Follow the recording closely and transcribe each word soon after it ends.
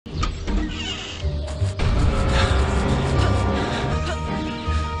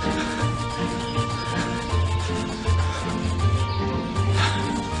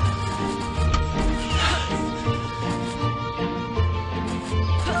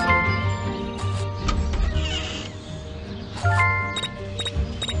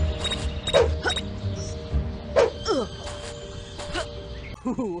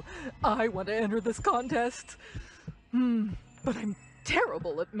I want to enter this contest. But I'm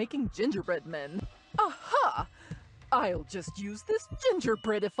terrible at making gingerbread men. Aha! I'll just use this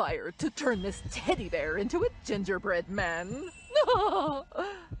gingerbreadifier to turn this teddy bear into a gingerbread man.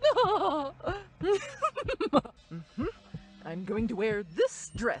 I'm going to wear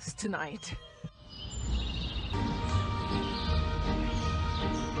this dress tonight.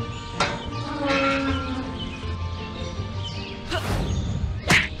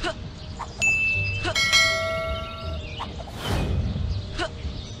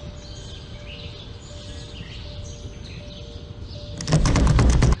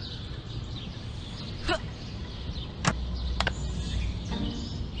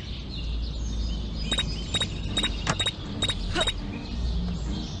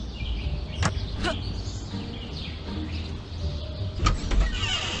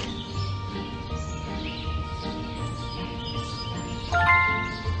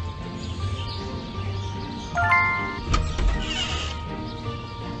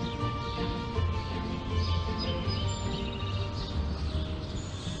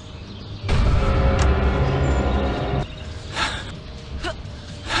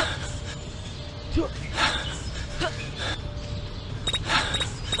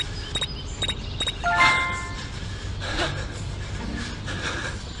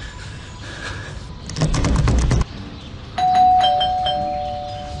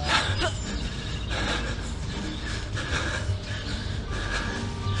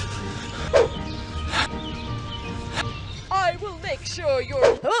 Sure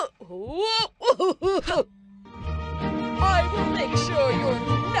you're I will make sure you'll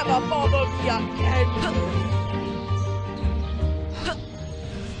never bother me again.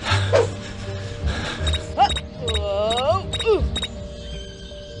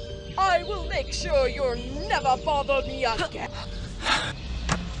 I will make sure you'll never bother me again.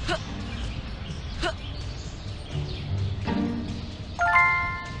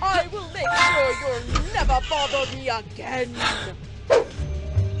 I will make sure you'll never bother me again.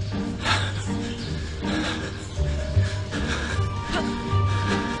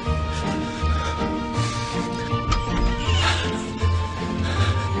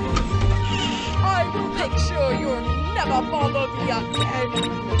 I will make sure you'll never bother me again.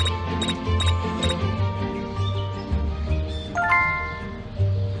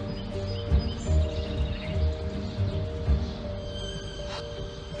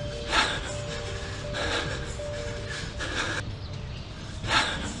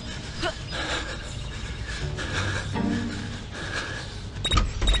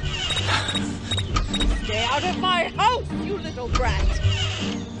 Stay out of my house, you little brat!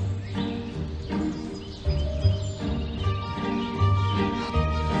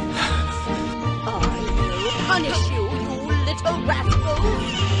 I will punish you, you little rascal!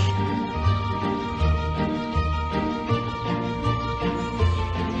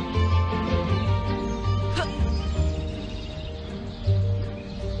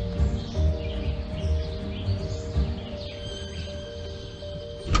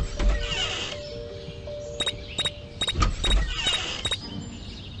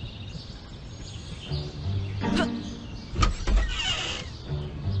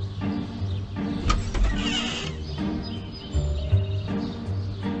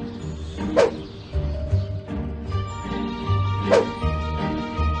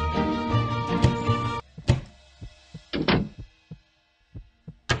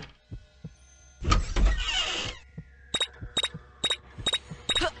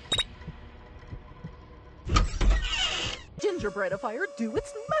 Gingerbreadifier do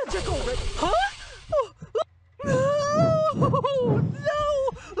its magical Huh? Oh,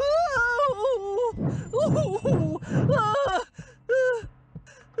 no!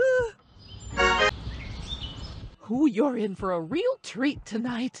 Ooh, you're in for a real treat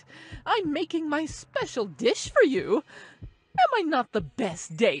tonight. I'm making my special dish for you. Am I not the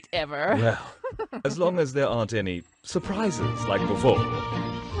best date ever? Well, as long as there aren't any surprises like before.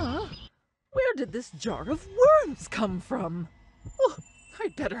 Huh? Where did this jar of worms come from? Oh,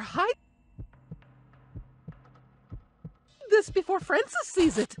 I'd better hide this before Francis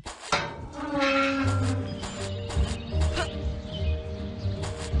sees it.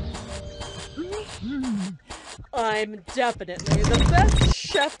 I'm definitely the best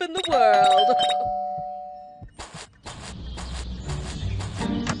chef in the world.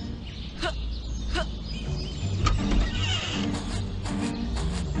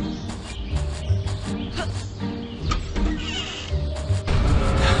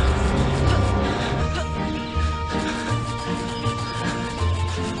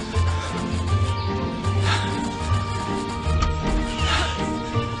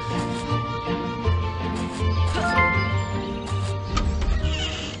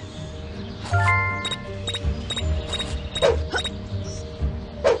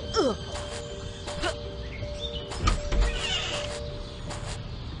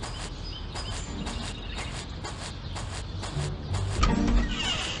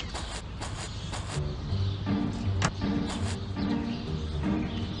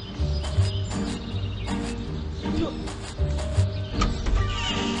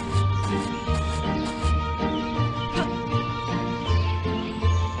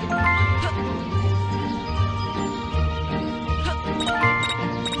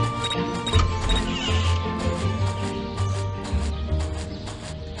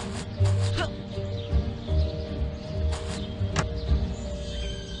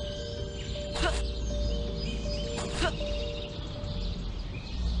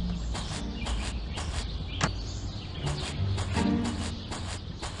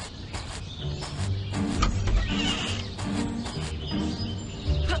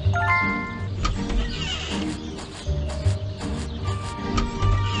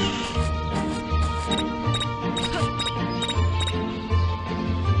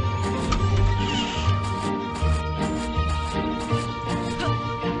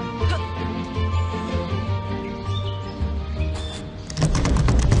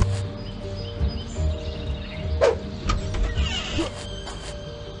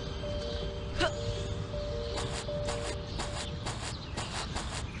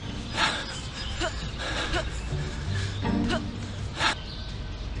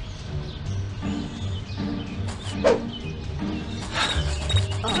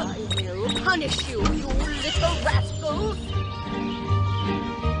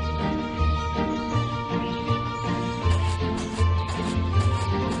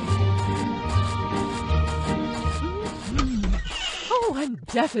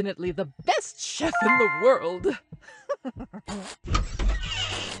 definitely the best chef in the world.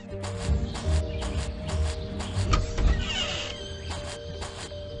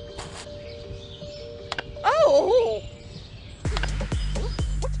 Oh!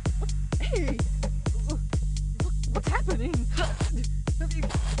 Hey, what's happening? What's going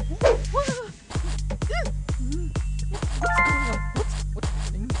on? What's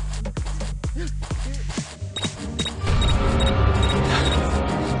happening?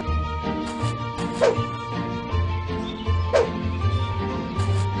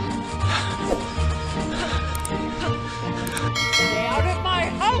 Stay out of my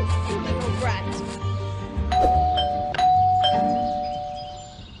house, you little brat!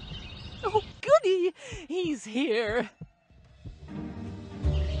 Oh, goody! He's here.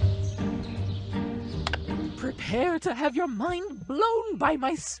 Prepare to have your mind blown by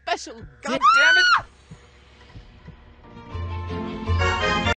my special. God damn it!